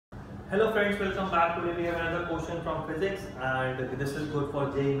Hello friends, welcome back. Today we have another question from physics and this is good for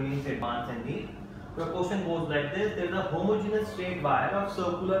JEE Mains, Advanced and NEET. The question goes like this: there is a homogeneous straight wire of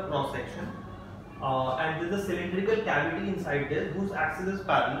circular cross section and there is a cylindrical cavity inside this whose axis is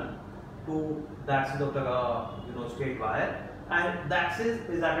parallel to the axis of the straight wire, and the axis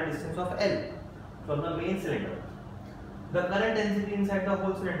is at a distance of L from the main cylinder. The current density inside the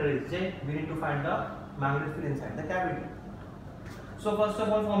whole cylinder is J. We need to find the magnetic field inside the cavity. So first of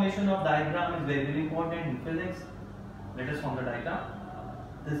all, formation of diagram is very important in physics. Let us form the diagram.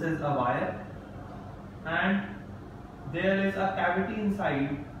 This is a wire and there is a cavity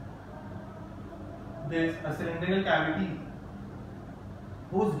inside. There is a cylindrical cavity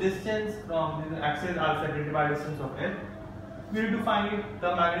whose distance from the axis are separated by distance of L. We need to find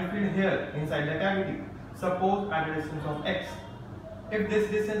the magnetic field here inside the cavity. Suppose at a distance of x. If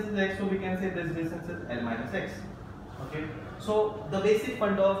this distance is x, so we can say this distance is L minus x. Okay. So the basic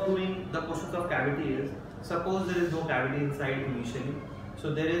funda of doing the questions of cavity is, suppose there is no cavity inside initially,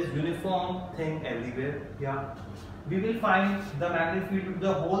 so there is uniform thing everywhere. Yeah, we will find the magnetic field to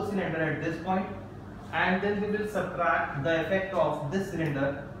the whole cylinder at this point, and then we will subtract the effect of this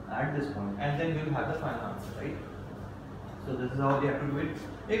cylinder at this point, and then we will have the final answer, right? So this is how we have to do it.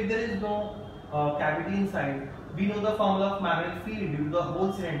 If there is no cavity inside, we know the formula of magnetic field due to the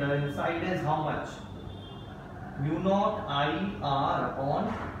whole cylinder inside is how much? Mu naught I R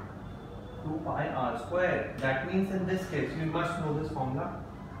upon 2 pi r square. That means in this case, you must know this formula.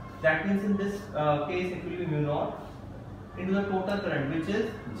 That means in this case, it will be mu naught into the total current, which is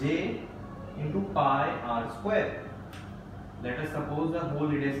J into pi r square. Let us suppose the whole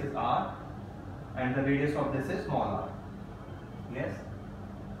radius is r and the radius of this is small r. Yes.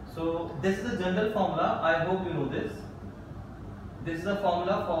 So this is the general formula. I hope you know this. This is the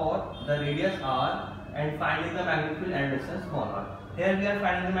formula for the radius r and finding the magnetic field at distance small r. Here we are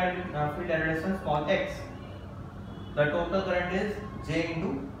finding the magnetic field at distance small x. The total current is J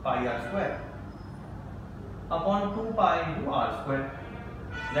into pi r square upon 2 pi into r square.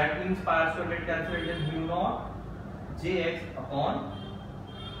 That means pi r square get cancelled, it is mu naught Jx upon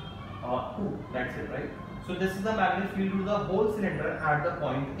 2. That's it, right? So this is the magnetic field to the whole cylinder at the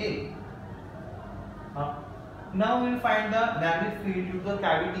point A. Now we will find the magnetic field to the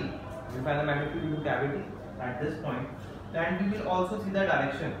cavity. We will find the magnetic field to the cavity at this point, and we will also see the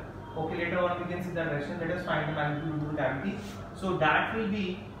direction. Okay, later on we can see the direction. Let us find the magnetic field to the cavity. So that will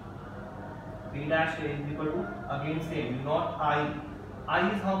be P dash A is equal to, again same, mu naught I.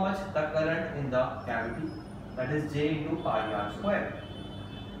 I is how much? The current in the cavity. That is J into pi r square.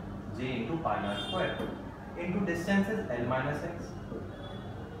 J into pi r square. Into distance is L minus x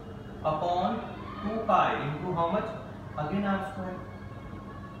upon 2 pi into how much? Again r square.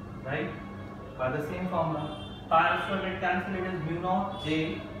 Right? By the same formula. Pi r square get cancelled, it is mu naught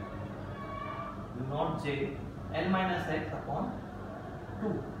J L minus x upon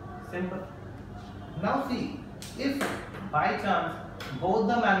 2. Simple. Now see, if by chance both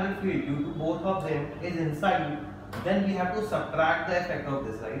the magnetic field due to both of them is inside, then we have to subtract the effect of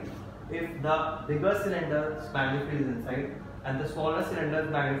this, right? If the bigger cylinder's magnetic field is inside and the smaller cylinder's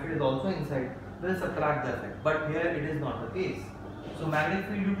magnetic field is also inside, we'll subtract the effect. But here it is not the case. So magnetic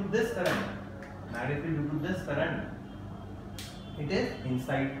field due to this current, it is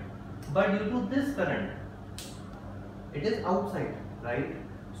inside, but due to this current, it is outside, right?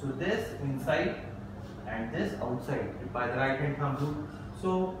 So this inside and this outside by the right hand thumb rule.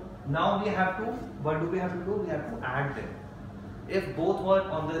 So now we have to, what do we have to do? We have to add them. If both were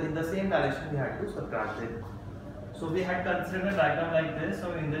in the same direction, we had to subtract them. So we had considered a diagram like this.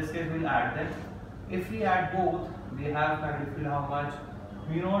 So in this case, we'll add them. If we add both, we have magnetic field how much?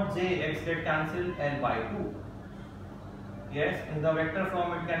 Mu naught J x get cancelled L by 2. Yes, in the vector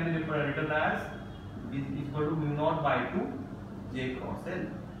form it can be written as is equal to mu naught by 2 J cross L.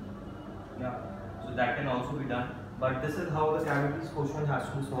 Yeah, so that can also be done. But this is how the cavities question has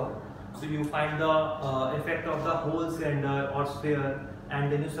to be solved. So you find the effect of the whole cylinder or sphere,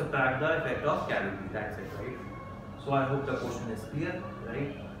 and then you subtract the effect of cavity. That's it, right? So I hope the question is clear,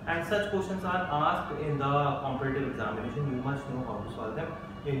 right? And such questions are asked in the competitive examination. You must know how to solve them.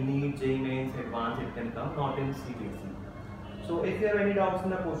 In NEET, JEE Mains, Advanced, it can come, not in CBSE. So if you have any doubts in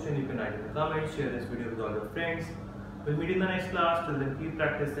the question, you can write in the comments, share this video with all your friends. We'll meet in the next class. Till then, keep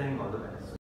practicing. All the best.